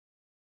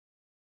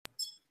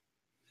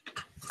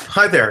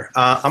Hi there.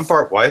 I'm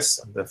Bart Weiss.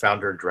 I'm the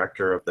founder and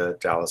director of the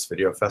Dallas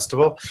Video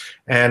Festival.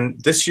 And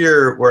this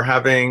year we're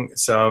having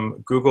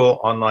some Google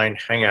Online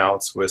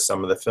Hangouts with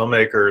some of the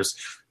filmmakers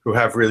who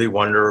have really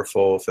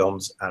wonderful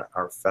films at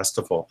our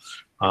festival.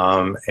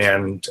 So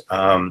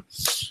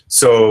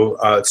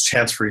it's a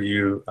chance for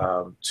you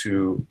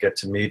to get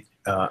to meet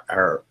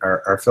our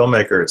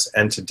filmmakers.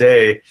 And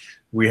today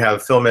we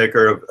have a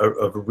filmmaker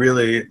of a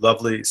really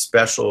lovely,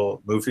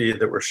 special movie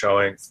that we're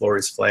showing,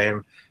 Flory's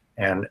Flame,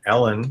 and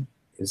Ellen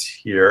is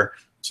here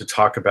to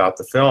talk about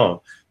the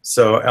film.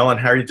 So Ellen,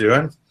 how are you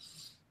doing?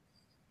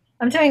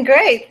 I'm doing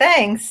great,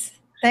 thanks.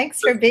 Thanks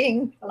for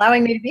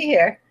allowing me to be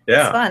here.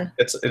 Yeah,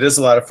 it's fun. It is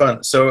a lot of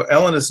fun. So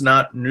Ellen is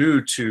not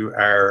new to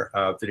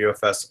our video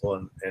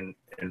festival and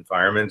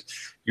environment.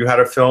 You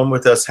had a film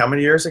with us how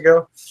many years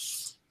ago?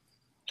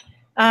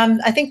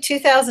 I think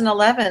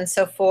 2011,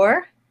 so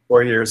 4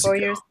 years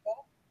ago.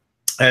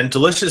 And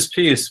Delicious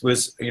Peace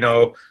was,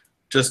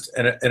 just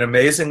an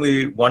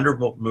amazingly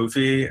wonderful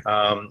movie.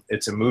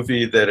 It's a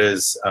movie that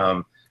has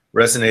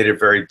resonated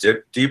very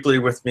deeply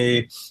with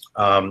me.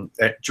 Do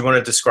you want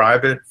to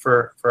describe it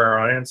for our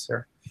audience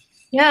here?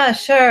 Yeah,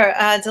 sure.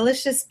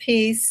 Delicious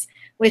Peace,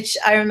 which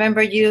I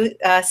remember you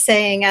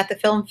saying at the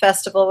film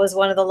festival was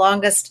one of the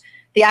longest,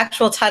 the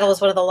actual title was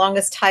one of the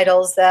longest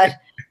titles that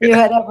you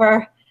had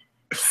ever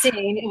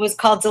seen. It was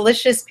called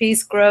Delicious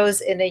Peace Grows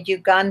in a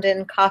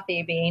Ugandan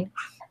Coffee Bean.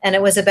 And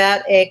it was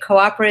about a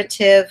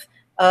cooperative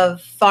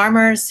of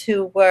farmers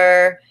who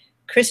were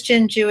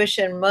Christian, Jewish,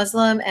 and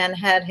Muslim and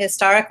had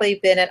historically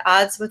been at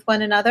odds with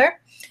one another,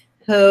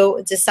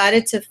 who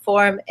decided to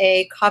form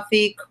a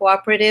coffee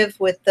cooperative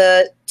with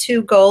the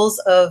two goals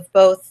of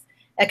both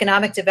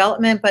economic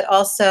development, but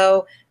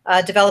also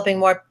developing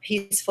more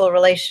peaceful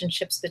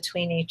relationships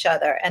between each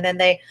other. And then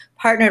they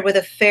partnered with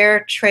a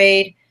fair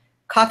trade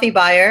coffee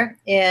buyer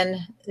in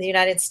the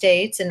United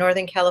States, in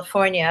Northern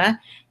California,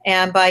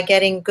 and by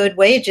getting good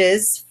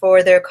wages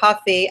for their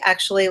coffee,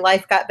 actually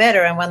life got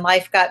better. And when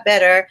life got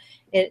better,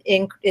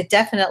 it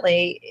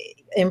definitely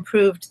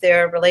improved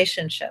their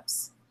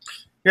relationships.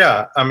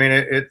 Yeah, I mean,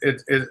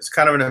 it's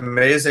kind of an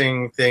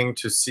amazing thing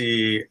to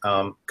see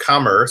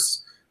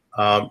commerce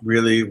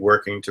really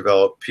working to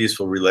develop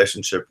peaceful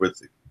relationship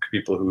with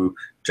people who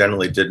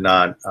generally did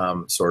not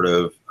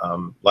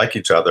like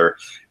each other.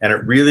 And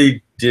it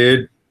really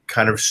did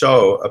kind of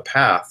show a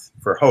path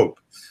for hope,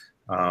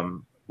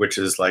 which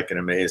is like an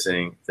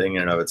amazing thing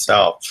in and of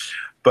itself.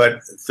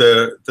 But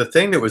the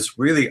thing that was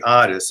really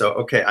odd is, so,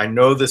 okay, I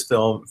know this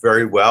film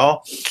very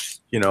well.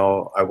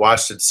 I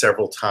watched it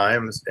several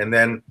times, and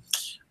then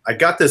I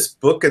got this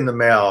book in the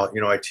mail.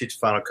 I teach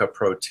Final Cut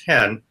Pro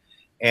 10,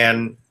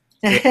 and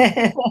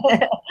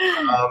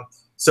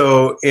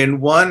so in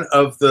one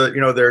of the,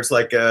 there's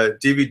like a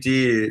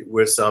DVD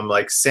with some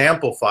like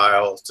sample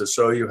files to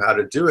show you how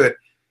to do it.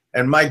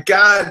 And my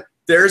God,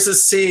 there's a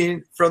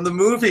scene from the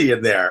movie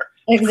in there.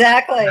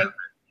 Exactly.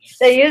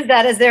 They use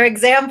that as their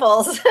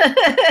examples.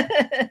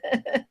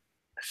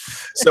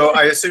 So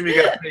I assume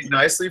you got paid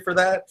nicely for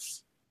that?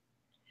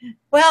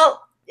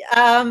 Well,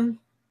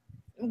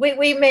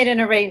 we made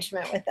an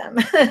arrangement with them.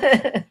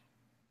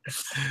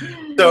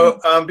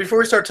 So before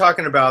we start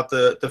talking about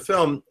the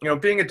film,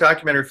 being a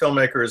documentary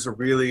filmmaker is a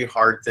really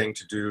hard thing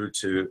to do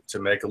to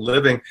make a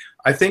living.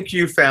 I think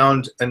you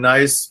found a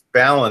nice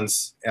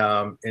balance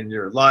in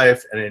your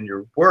life and in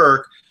your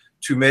work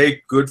to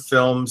make good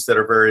films that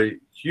are very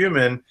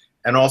human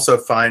and also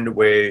find a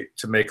way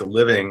to make a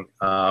living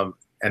and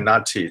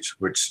not teach,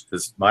 which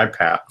is my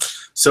path.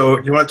 So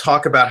you want to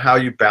talk about how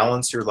you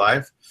balance your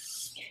life?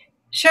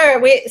 Sure.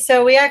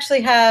 We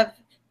actually have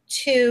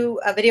two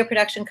video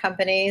production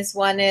companies.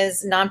 One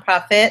is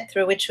nonprofit,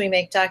 through which we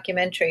make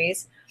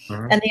documentaries,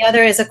 and the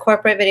other is a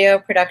corporate video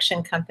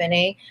production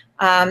company.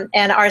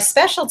 And our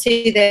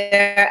specialty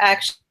there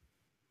actually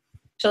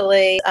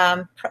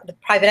the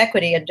private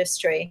equity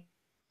industry,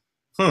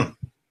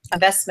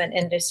 investment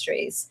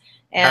industries.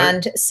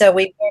 And so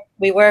we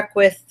work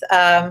with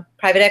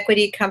private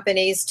equity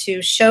companies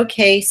to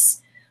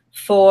showcase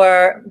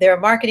for their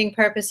marketing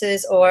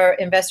purposes or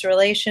investor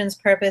relations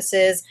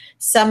purposes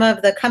some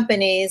of the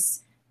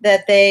companies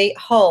that they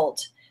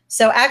hold.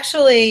 So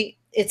actually,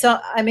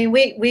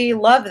 we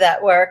love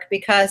that work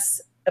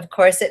because, of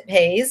course, it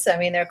pays. I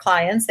mean, they're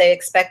clients, they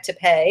expect to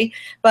pay.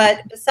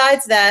 But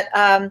besides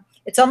that,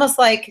 it's almost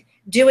like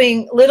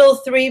doing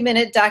little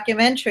 3-minute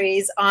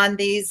documentaries on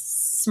these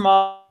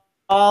small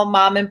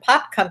mom and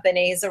pop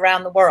companies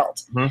around the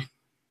world.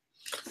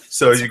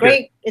 So it's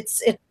great.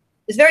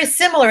 It's very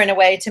similar in a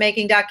way to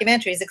making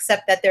documentaries,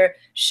 except that they're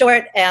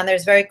short and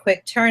there's very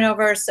quick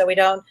turnover, so we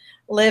don't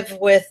live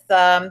with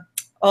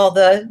all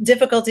the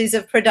difficulties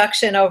of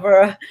production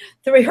over a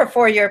 3 or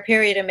 4 year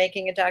period of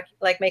making a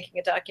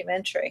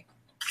documentary.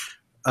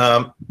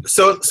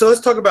 So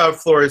let's talk about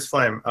Flory's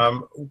Flame.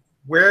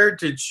 Where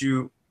did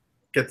you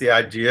get the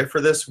idea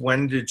for this?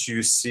 When did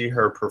you see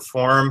her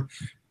perform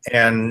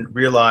and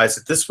realize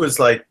that this was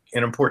like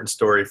an important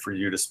story for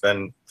you to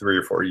spend 3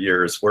 or 4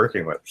 years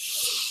working with?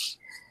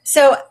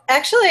 So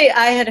actually,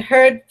 I had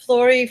heard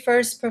Flory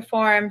first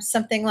perform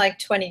something like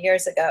 20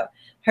 years ago.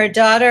 Her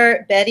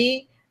daughter,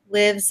 Betty,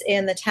 lives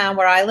in the town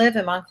where I live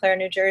in Montclair,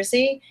 New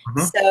Jersey.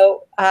 Mhm.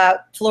 So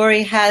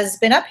Flory has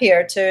been up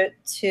here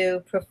to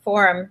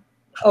perform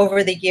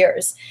over the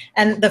years.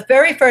 And the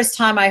very first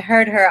time I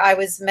heard her, I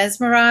was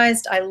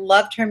mesmerized. I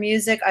loved her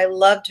music. I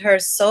loved her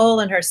soul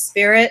and her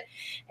spirit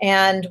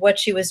and what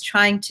she was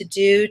trying to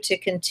do to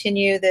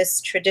continue this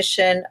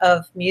tradition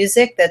of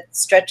music that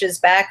stretches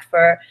back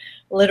for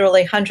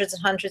literally hundreds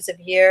and hundreds of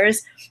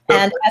years. So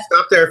And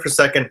stop there for a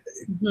second.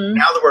 Mhm.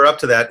 Now that we're up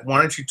to that, why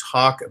don't you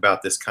talk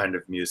about this kind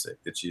of music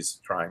that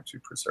she's trying to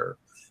preserve,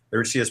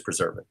 or she is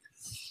preserving?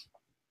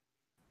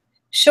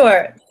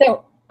 Sure.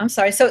 So I'm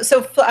sorry. So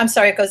I'm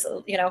sorry. It goes.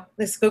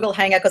 This Google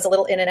Hangout goes a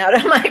little in and out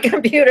of my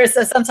computer.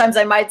 So sometimes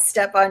I might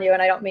step on you,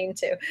 and I don't mean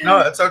to. No,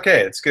 it's okay.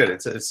 It's good.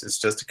 It's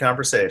just a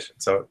conversation.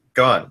 So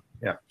go on.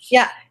 Yeah.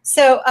 Yeah.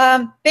 So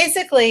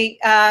basically,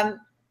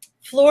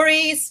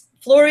 Flory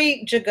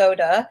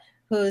Jagoda,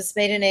 whose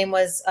maiden name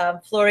was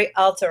Flory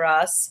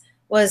Alteras,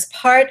 was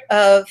part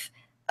of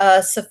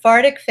a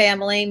Sephardic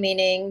family,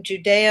 meaning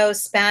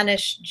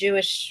Judeo-Spanish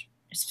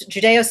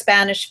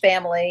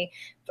family.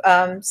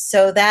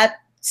 So that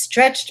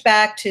stretched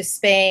back to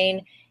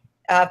Spain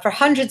for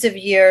hundreds of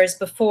years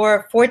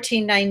before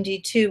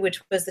 1492,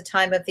 which was the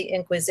time of the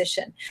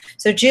Inquisition.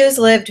 So Jews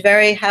lived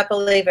very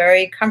happily,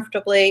 very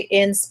comfortably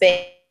in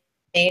Spain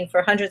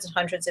for hundreds and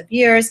hundreds of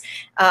years.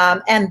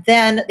 And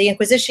then the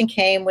Inquisition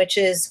came, which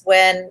is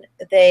when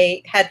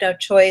they had no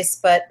choice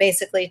but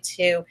basically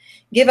to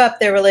give up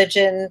their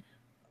religion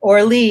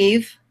or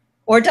leave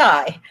or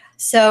die.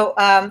 So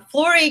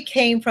Flory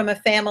came from a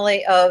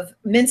family of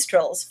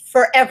minstrels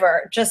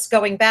forever, just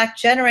going back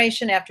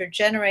generation after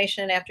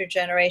generation after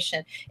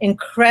generation.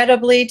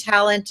 Incredibly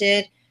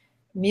talented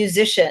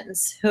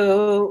musicians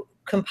who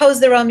composed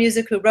their own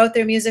music, who wrote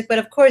their music, but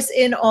of course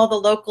in all the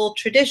local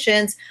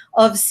traditions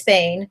of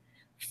Spain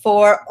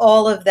for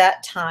all of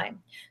that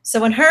time. So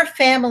when her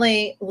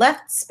family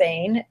left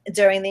Spain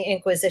during the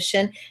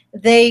Inquisition,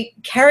 they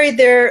carried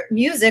their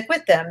music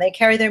with them. They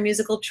carried their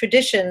musical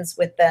traditions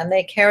with them.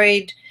 They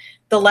carried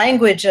the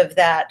language of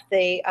that.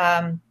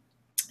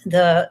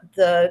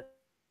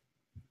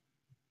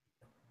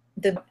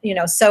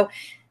 So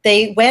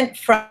they went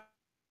from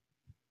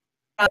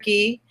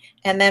Turkey,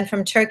 and then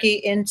from Turkey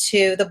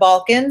into the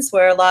Balkans,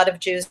 where a lot of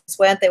Jews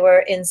went. They were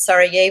in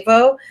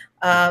Sarajevo,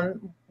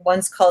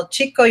 once called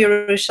Chico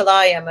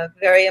Yerushalayim, a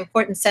very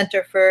important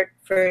center for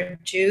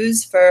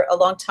Jews for a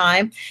long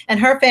time. And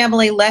her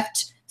family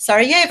left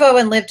Sarajevo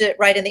and lived it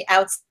right in the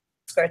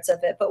outskirts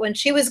of it. But when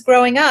she was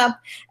growing up,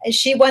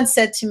 she once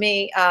said to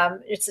me,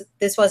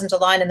 this wasn't a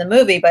line in the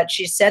movie, but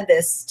she said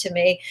this to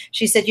me.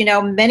 She said,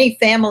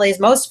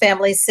 most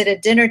families sit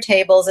at dinner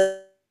tables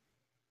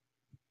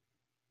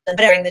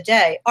during the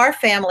day. Our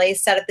family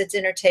sat at the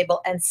dinner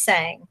table and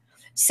sang.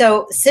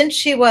 So since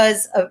she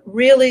was a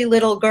really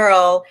little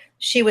girl,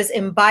 she was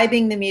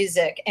imbibing the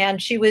music,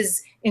 and she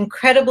was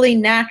incredibly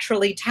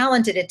naturally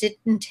talented. It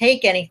didn't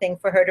take anything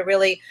for her to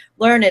really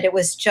learn it. It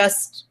was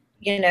just,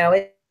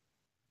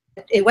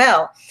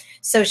 well.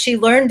 So she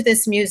learned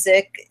this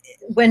music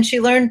when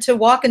she learned to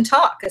walk and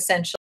talk,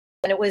 essentially,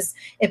 and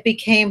it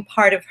became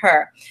part of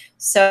her.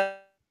 So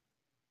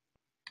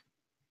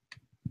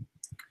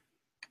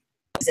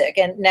music,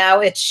 and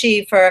now it's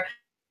she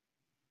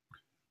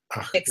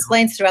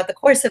explains throughout the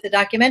course of the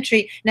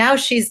documentary. Now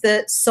she's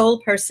the sole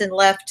person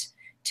left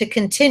to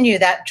continue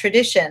that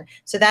tradition.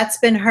 So that's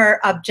been her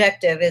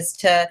objective, is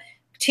to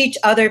teach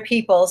other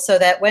people so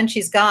that when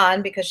she's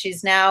gone, because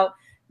she's now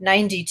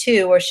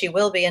 92, or she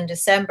will be in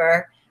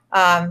December,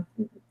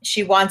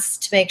 she wants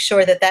to make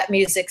sure that that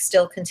music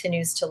still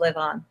continues to live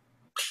on.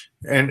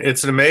 And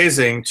it's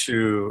amazing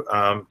to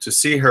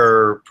see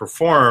her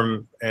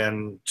perform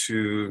and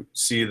to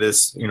see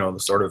this, the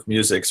sort of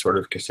music sort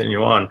of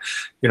continue on.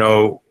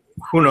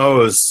 Who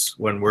knows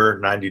when we're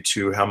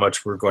 92 how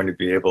much we're going to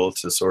be able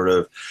to sort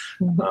of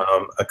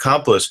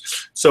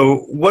accomplish.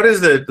 So what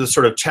is the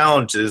sort of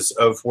challenges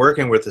of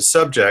working with a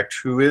subject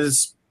who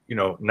is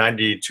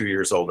 92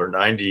 years old or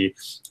 90,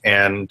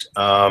 and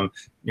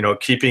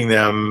keeping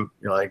them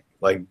like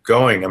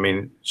going? I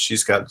mean,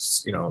 she's got,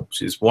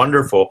 she's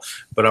wonderful,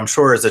 but I'm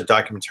sure as a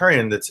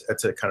documentarian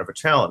that's a kind of a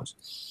challenge.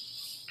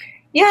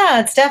 Yeah,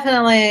 it's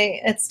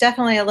definitely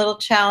a little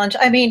challenge.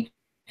 I mean,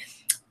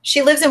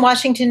 she lives in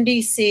Washington,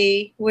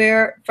 D.C.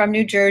 We're from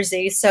New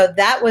Jersey, so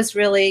that was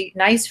really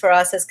nice for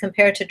us as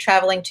compared to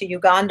traveling to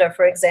Uganda,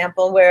 for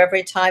example, where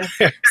every time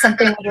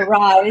something would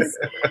arise,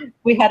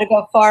 we had to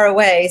go far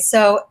away.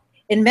 So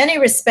in many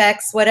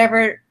respects,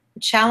 whatever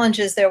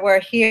challenges there were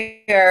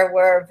here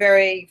were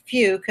very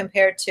few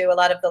compared to a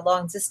lot of the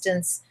long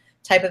distance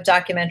type of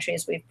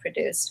documentaries we've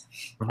produced.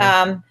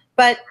 Mm-hmm.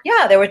 But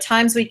yeah, there were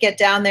times we'd get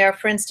down there.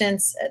 For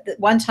instance,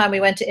 one time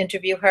we went to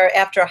interview her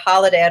after a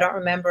holiday. I don't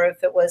remember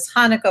if it was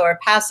Hanukkah or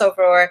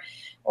Passover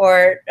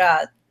or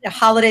a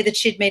holiday that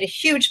she'd made a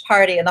huge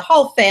party, and the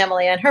whole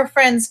family and her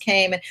friends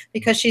came, and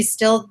because she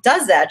still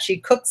does that. She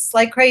cooks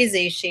like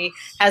crazy. She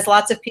has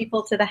lots of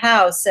people to the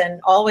house,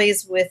 and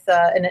always with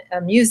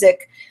a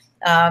music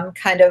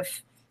kind of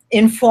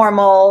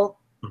informal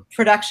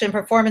production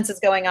performances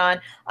going on.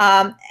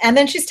 And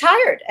then she's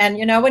tired. And,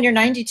 you know, when you're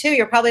 92,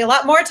 you're probably a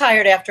lot more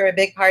tired after a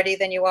big party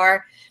than you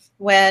are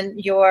when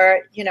you're,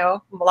 you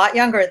know, a lot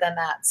younger than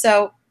that.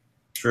 So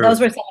True.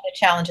 Those were some of the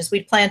challenges.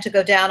 We'd plan to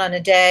go down on a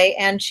day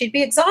and she'd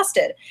be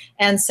exhausted.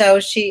 And so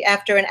she,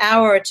 after an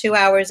hour or 2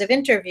 hours of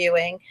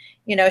interviewing,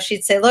 you know,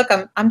 she'd say, look,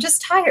 I'm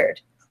just tired.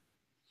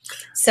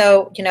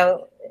 So, you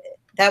know,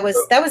 that was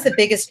the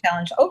biggest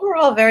challenge.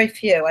 Overall, very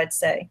few, I'd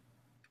say.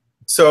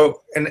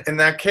 So in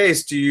that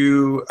case, do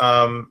you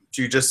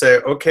just say,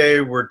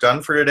 okay, we're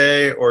done for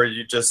today? Or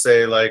you just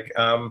say like,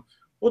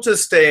 we'll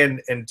just stay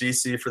in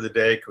DC for the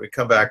day. Can we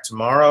come back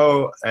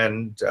tomorrow?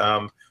 And,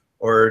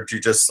 or do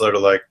you just sort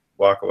of like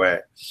walk away?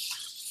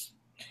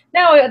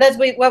 No,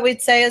 what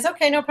we'd say is,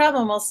 okay, no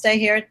problem. We'll stay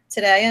here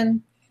today,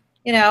 and,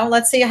 you know,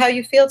 let's see how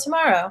you feel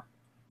tomorrow.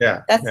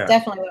 Yeah, that's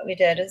definitely what we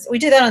did. Is we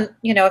do that on,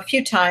 you know, a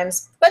few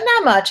times, but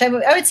not much. I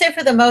would say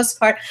for the most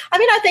part. I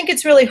mean, I think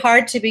it's really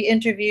hard to be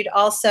interviewed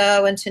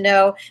also, and to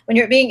know when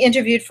you're being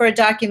interviewed for a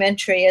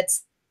documentary,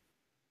 it's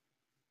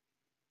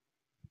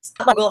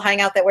not like we'll hang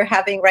out that we're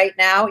having right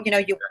now. You know,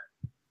 you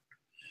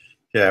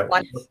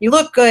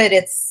look good.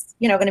 It's,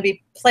 you know, going to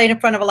be played in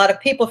front of a lot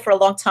of people for a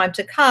long time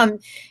to come.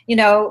 You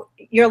know,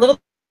 you're a little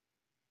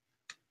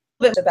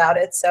bit about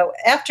it. So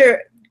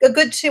after a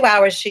good 2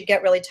 hours, she'd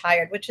get really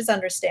tired, which is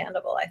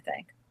understandable, I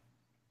think.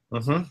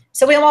 Mm-hmm.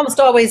 So we almost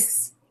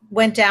always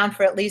went down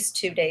for at least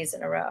 2 days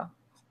in a row.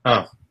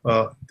 Oh,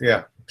 well,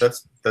 yeah,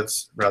 that's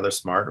rather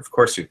smart. Of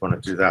course you'd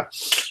want to do that.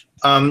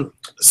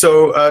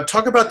 So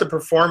talk about the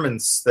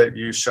performance that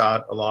you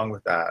shot along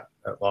with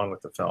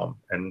the film,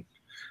 and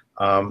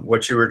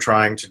what you were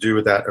trying to do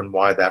with that, and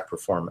why that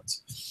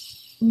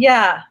performance.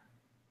 Yeah,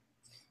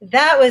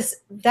 that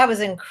was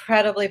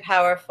incredibly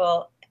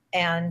powerful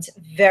and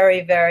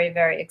very, very,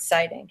 very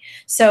exciting.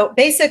 So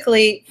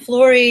basically,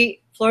 Flory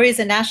is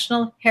a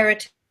National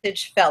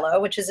Heritage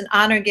Fellow, which is an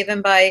honor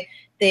given by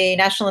the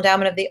National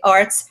Endowment of the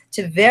Arts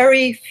to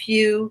very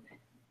few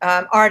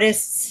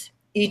artists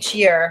each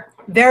year.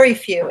 Very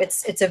few.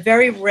 It's a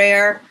very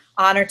rare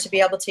honor to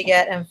be able to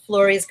get, and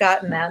Flory's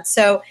gotten that.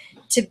 So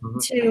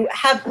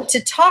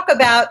to talk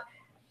about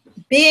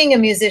being a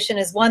musician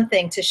is one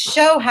thing. To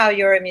show how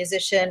you're a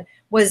musician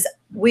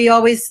we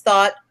always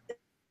thought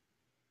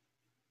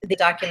the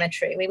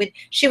documentary.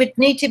 She would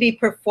need to be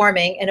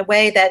performing in a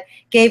way that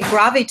gave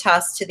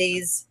gravitas to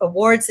these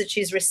awards that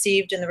she's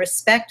received and the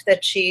respect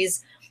that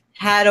she's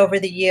had over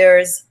the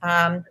years,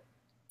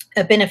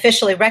 been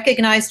officially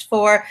recognized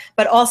for,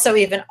 but also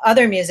even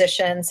other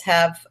musicians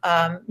have,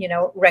 you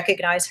know,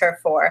 recognized her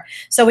for.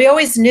 So we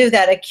always knew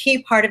that a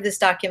key part of this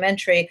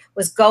documentary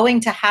was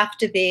going to have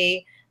to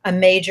be a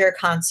major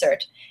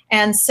concert.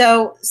 And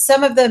so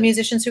some of the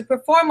musicians who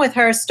perform with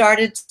her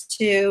started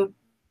to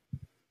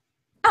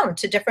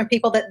different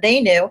people that they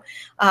knew.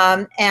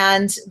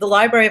 And the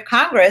Library of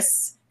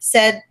Congress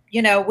said,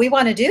 you know, we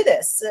want to do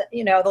this.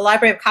 You know, the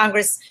Library of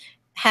Congress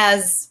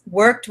has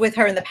worked with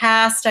her in the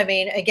past. I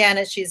mean,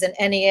 again, she's an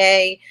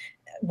NEA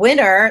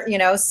winner, you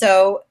know,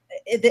 so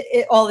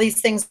all these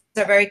things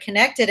are very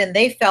connected, and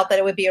they felt that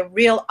it would be a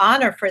real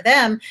honor for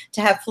them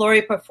to have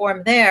Flory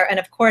perform there. And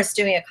of course,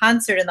 doing a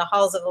concert in the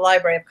halls of the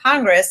Library of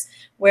Congress,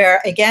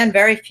 where again,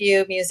 very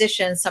few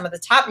musicians, some of the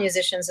top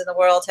musicians in the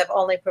world have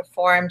only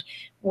performed,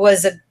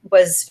 was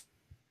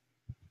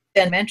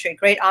documentary.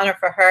 Great honor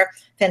for her,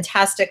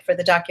 fantastic for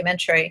the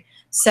documentary.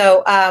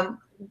 So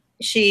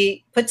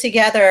she put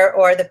together,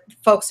 or the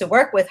folks who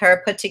work with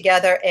her put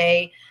together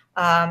a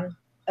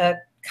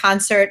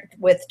concert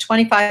with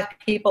 25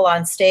 people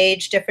on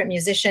stage, different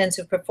musicians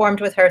who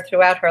performed with her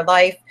throughout her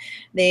life.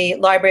 The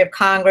Library of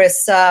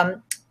Congress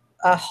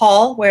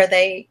hall where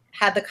they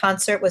had the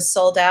concert was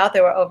sold out.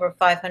 There were over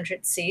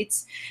 500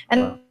 seats.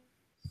 And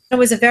it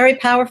was a very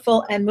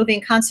powerful and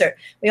moving concert.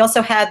 We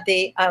also had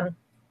the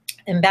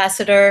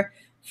ambassador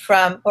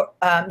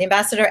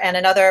and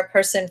another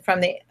person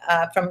from the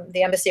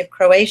Embassy of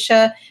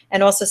Croatia,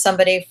 and also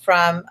somebody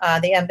from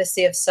the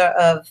Embassy of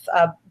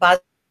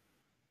Bosnia.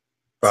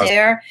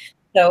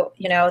 So,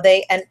 you know,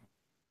 and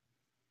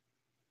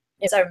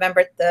as I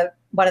remember,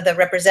 one of the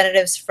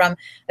representatives from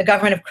the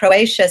government of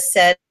Croatia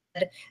said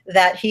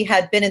that he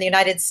had been in the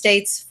United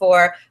States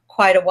for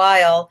quite a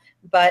while,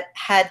 but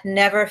had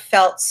never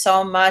felt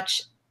so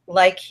much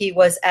like he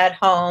was at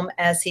home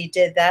as he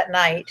did that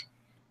night.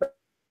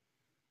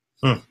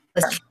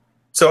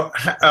 So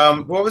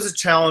what was the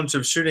challenge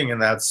of shooting in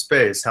that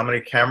space? How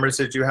many cameras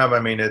did you have? I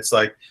mean, it's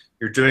like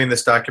you're doing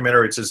this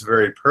documentary, it's just a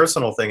very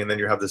personal thing, and then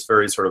you have this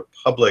very sort of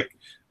public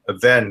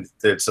event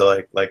that's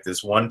like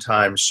this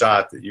one-time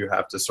shot that you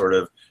have to sort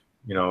of,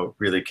 you know,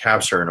 really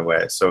capture in a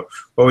way. So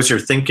what was your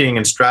thinking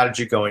and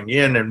strategy going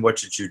in, and what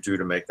did you do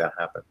to make that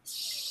happen?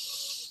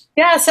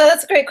 Yeah, so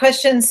that's a great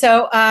question.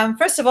 So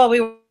first of all, we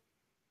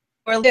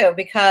were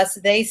because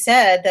they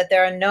said that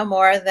there are no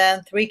more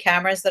than 3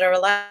 cameras that are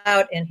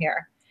allowed in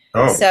here.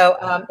 Oh,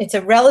 So it's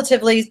a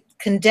relatively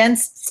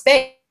condensed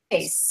space.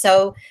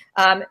 So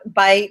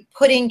by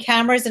putting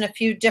cameras in a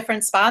few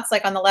different spots,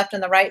 like on the left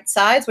and the right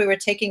sides, we were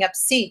taking up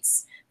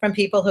seats from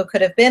people who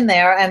could have been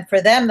there. And for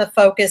them, the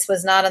focus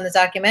was not on the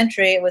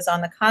documentary, it was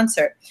on the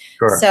concert.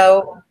 sure.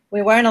 So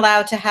we weren't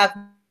allowed to have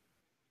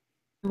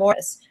more.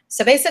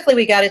 So basically,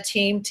 we got a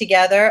team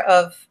together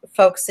of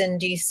folks in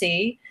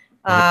DC,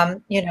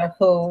 you know,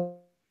 who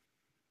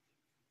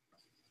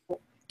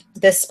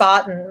this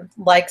spot and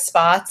like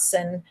spots,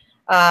 and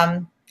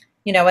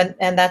you know,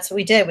 and that's what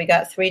we did. We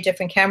got 3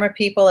 different camera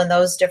people in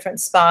those different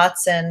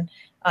spots, and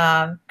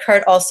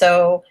Kurt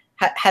also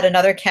had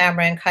another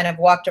camera and kind of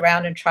walked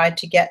around and tried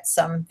to get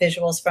some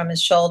visuals from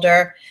his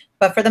shoulder.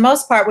 But for the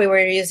most part, we were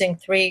using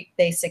 3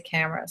 basic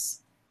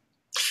cameras.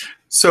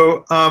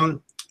 So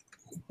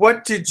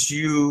what did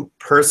you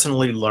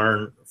personally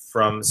learn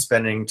from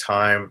spending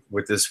time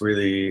with this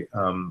really,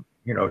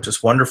 you know,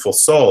 just wonderful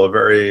soul, a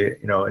very,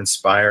 you know,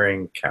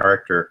 inspiring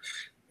character?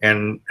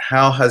 And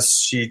how has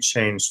she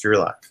changed your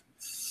life?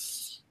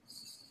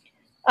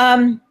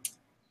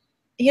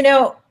 You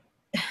know,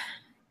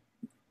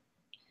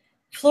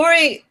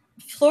 Flory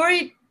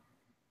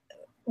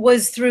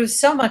was through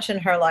so much in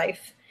her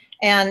life.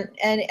 And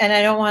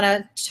I don't want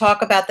to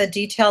talk about the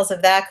details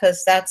of that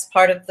because that's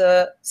part of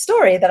the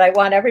story that I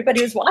want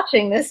everybody who's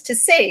watching this to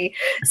see.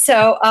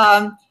 So,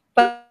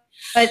 but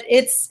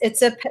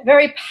it's a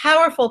very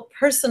powerful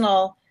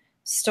personal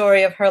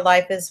story of her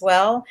life as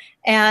well.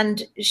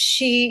 And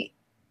she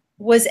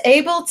was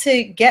able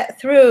to get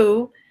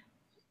through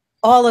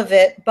all of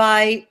it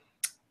by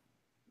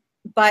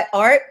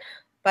art,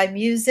 by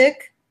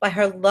music, by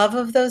her love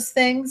of those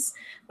things,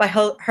 by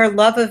her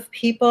love of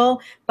people,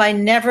 by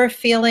never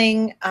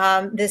feeling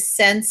this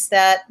sense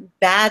that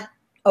bad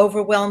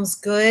overwhelms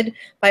good,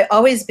 by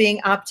always being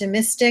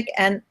optimistic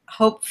and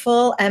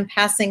hopeful and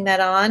passing that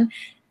on.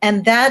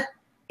 And that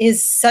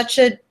is such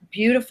a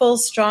beautiful,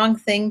 strong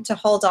thing to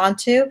hold on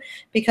to,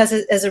 because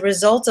as a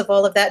result of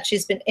all of that,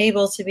 she's been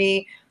able to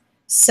be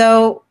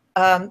so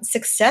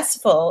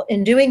successful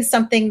in doing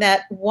something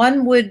that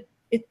one would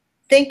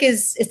think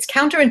it's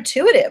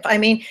counterintuitive. I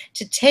mean,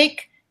 to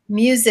take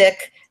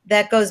music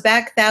that goes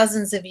back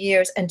thousands of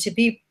years and to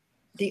be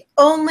the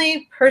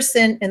only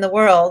person in the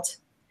world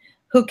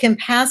who can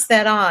pass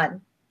that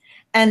on,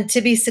 and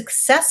to be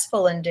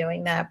successful in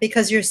doing that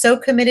because you're so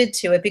committed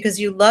to it, because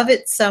you love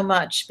it so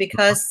much,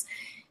 because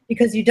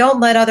you don't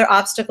let other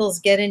obstacles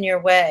get in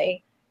your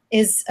way,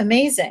 is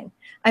amazing.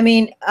 I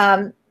mean,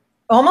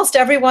 almost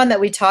everyone that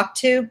we talked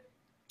to,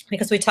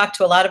 because we talked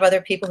to a lot of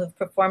other people who've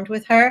performed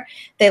with her,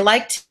 they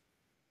liked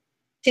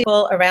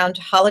people around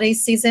holiday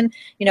season.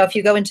 You know, if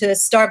you go into a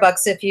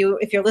Starbucks, if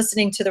you're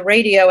listening to the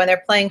radio and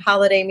they're playing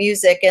holiday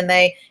music and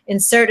they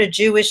insert a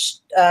Jewish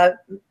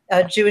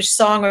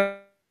song or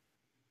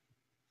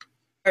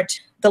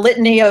the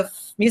litany of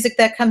music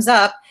that comes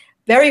up,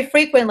 very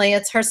frequently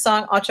it's her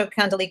song Ocho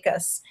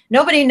Candelicas.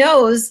 Nobody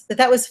knows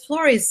that was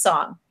Flory's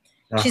song.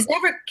 She's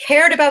never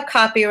cared about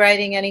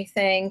copywriting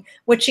anything.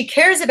 What she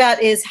cares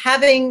about is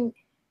having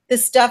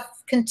this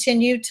stuff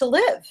continue to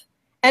live.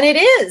 And it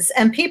is.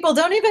 And people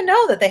don't even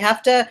know that they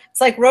have to,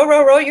 it's like row,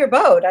 row, row your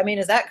boat. I mean,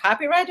 is that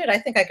copyrighted? I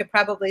think I could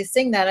probably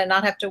sing that and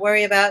not have to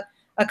worry about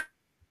a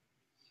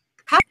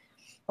copy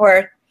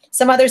or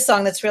some other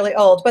song that's really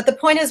old. But the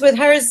point is with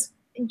hers,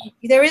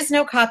 there is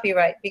no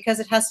copyright because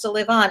it has to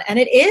live on. And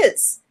it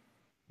is.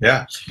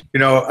 Yeah.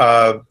 You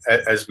know,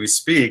 as we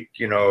speak,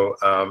 you know,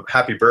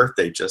 Happy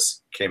Birthday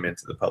just came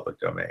into the public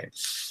domain.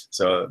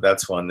 So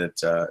that's one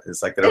that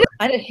is like that.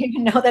 I didn't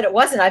even know that it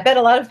wasn't. I bet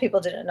a lot of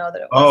people didn't know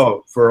that it wasn't.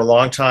 Oh, for a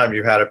long time,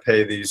 you had to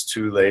pay these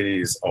 2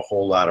 ladies a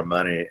whole lot of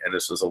money, and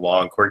this was a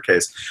long court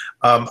case.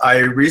 I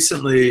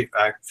recently,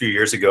 a few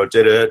years ago,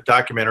 did a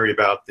documentary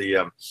about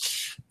the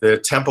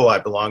temple I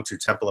belong to,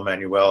 Temple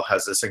Emmanuel,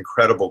 has this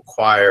incredible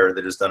choir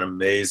that has done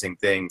amazing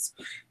things.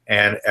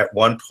 And at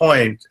one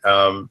point,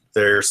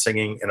 they're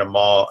singing in a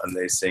mall, and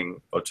they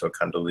sing Ocho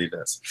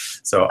Candelicas.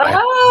 So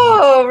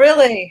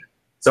really?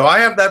 So I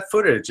have that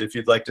footage if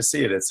you'd like to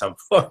see it at some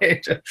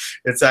point.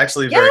 It's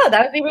actually very... Yeah,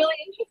 that would be really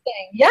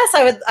interesting.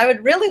 Yes, I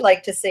would really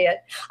like to see it.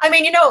 I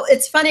mean, you know,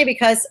 it's funny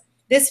because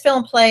this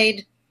film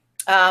played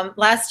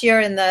last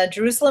year in the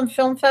Jerusalem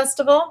Film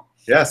Festival.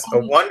 Yes, a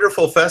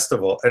wonderful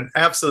festival, an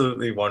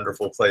absolutely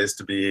wonderful place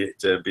to be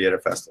at a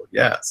festival.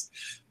 Yes,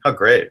 how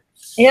great.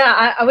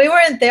 Yeah, we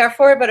weren't there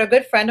for it, but a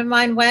good friend of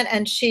mine went,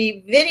 and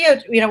she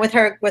videoed, you know, with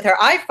her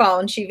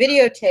iPhone, she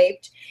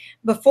videotaped.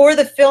 Before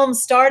the film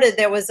started,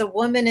 there was a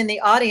woman in the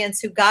audience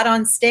who got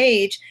on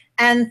stage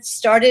and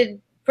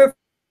started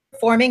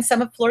performing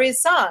some of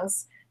Flory's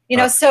songs. You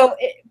know, so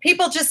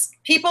people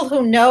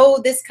who know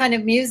this kind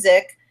of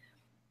music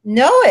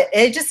know it.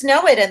 They just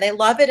know it and they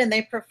love it and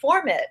they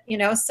perform it, you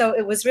know. So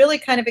it was really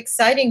kind of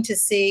exciting to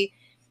see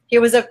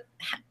here was a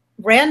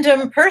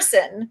random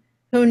person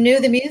who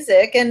knew the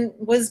music and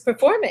was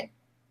performing.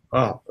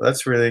 Oh,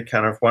 that's really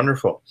kind of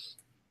wonderful.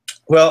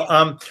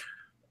 Well,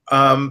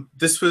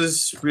 This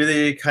was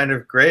really kind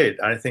of great.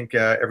 I think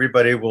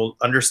everybody will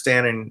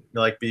understand and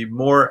like be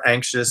more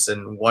anxious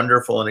and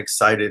wonderful and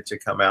excited to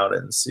come out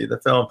and see the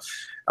film.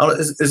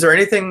 Is there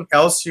anything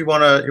else you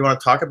wanna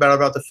talk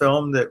about the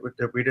film that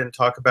we didn't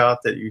talk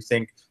about that you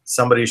think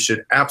somebody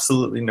should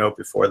absolutely know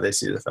before they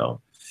see the film?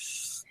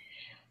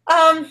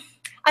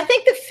 I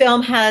think the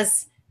film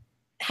has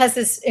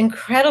this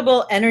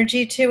incredible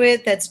energy to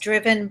it that's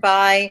driven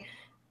by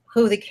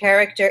who the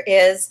character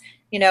is.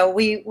 You know,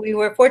 we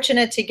were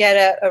fortunate to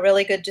get a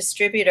really good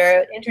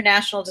distributor,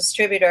 international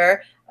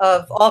distributor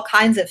of all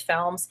kinds of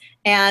films.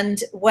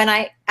 And when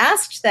I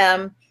asked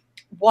them,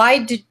 why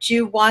did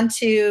you want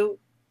to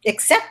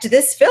accept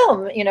this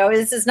film? You know,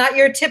 this is not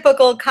your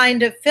typical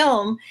kind of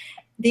film.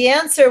 The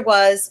answer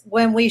was,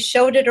 when we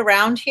showed it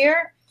around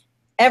here,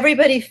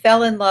 everybody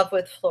fell in love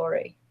with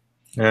Flory.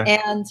 Yeah.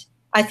 And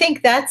I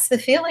think that's the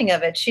feeling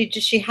of it.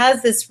 She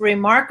has this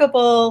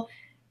remarkable,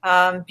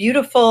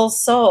 beautiful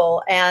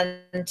soul, and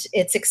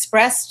it's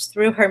expressed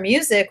through her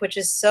music, which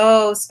is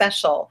so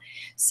special.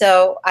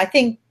 So I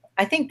think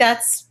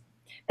that's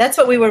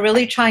what we were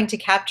really trying to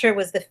capture,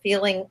 was the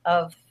feeling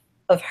of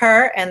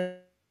her and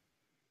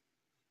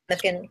the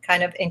film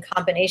kind of in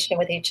combination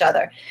with each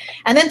other,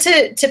 and then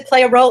to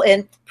play a role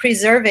in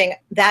preserving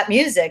that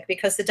music,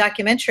 because the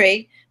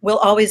documentary will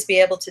always be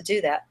able to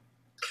do that.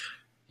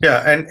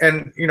 Yeah,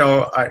 and you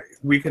know,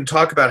 we can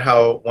talk about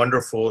how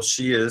wonderful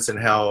she is, and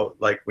how,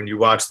 like, when you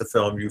watch the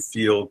film, you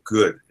feel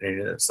good.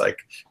 And it's like,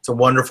 it's a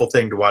wonderful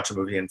thing to watch a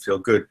movie and feel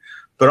good.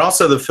 But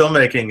also the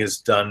filmmaking is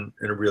done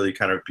in a really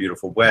kind of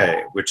beautiful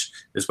way, which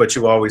is what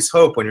you always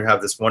hope when you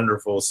have this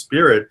wonderful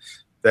spirit,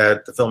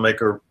 that the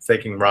filmmaker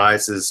faking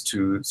rises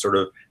to sort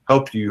of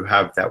help you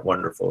have that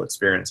wonderful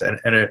experience. And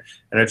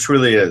it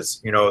truly is.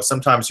 You know,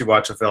 sometimes you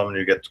watch a film and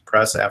you get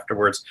depressed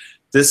afterwards.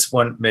 This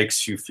one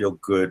makes you feel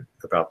good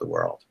about the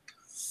world.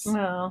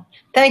 Oh,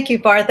 thank you,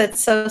 Bart.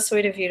 That's so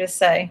sweet of you to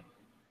say.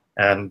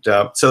 And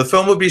so the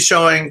film will be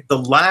showing the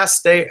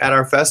last day at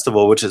our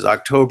festival, which is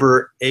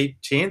October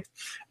 18th.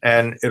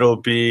 And it'll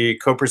be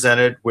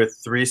co-presented with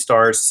 3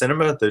 Stars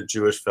Cinema, the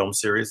Jewish film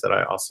series that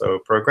I also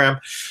program.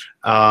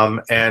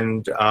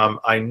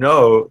 I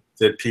know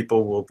that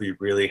people will be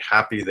really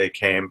happy they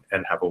came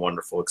and have a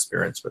wonderful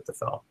experience with the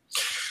film.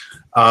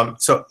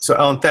 So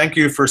Ellen, thank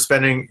you for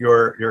spending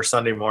your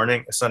Sunday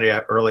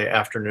early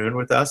afternoon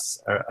with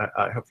us.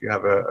 I hope you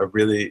have a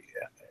really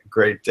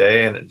great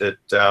day, and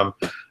that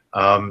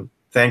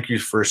thank you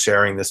for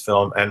sharing this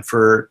film and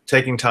for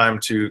taking time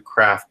to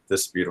craft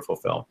this beautiful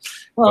film.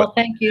 Well,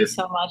 thank you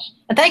so much.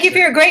 And thank you for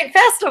your great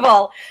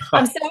festival.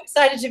 I'm so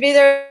excited to be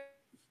there.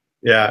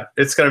 Yeah,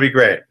 it's going to be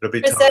great. It'll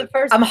be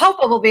first. I'm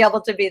hopeful we'll be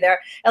able to be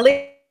there. At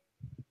least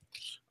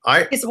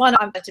one,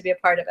 I'm going to be a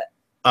part of it.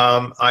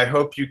 I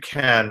hope you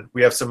can.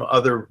 We have some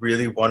other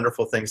really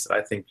wonderful things that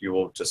I think you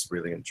will just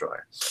really enjoy.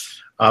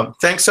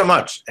 Thanks so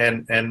much,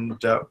 and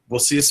we'll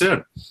see you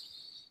soon.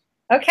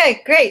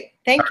 Okay, great.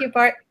 Thank you,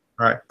 Bart.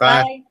 All right,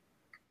 bye. Bye.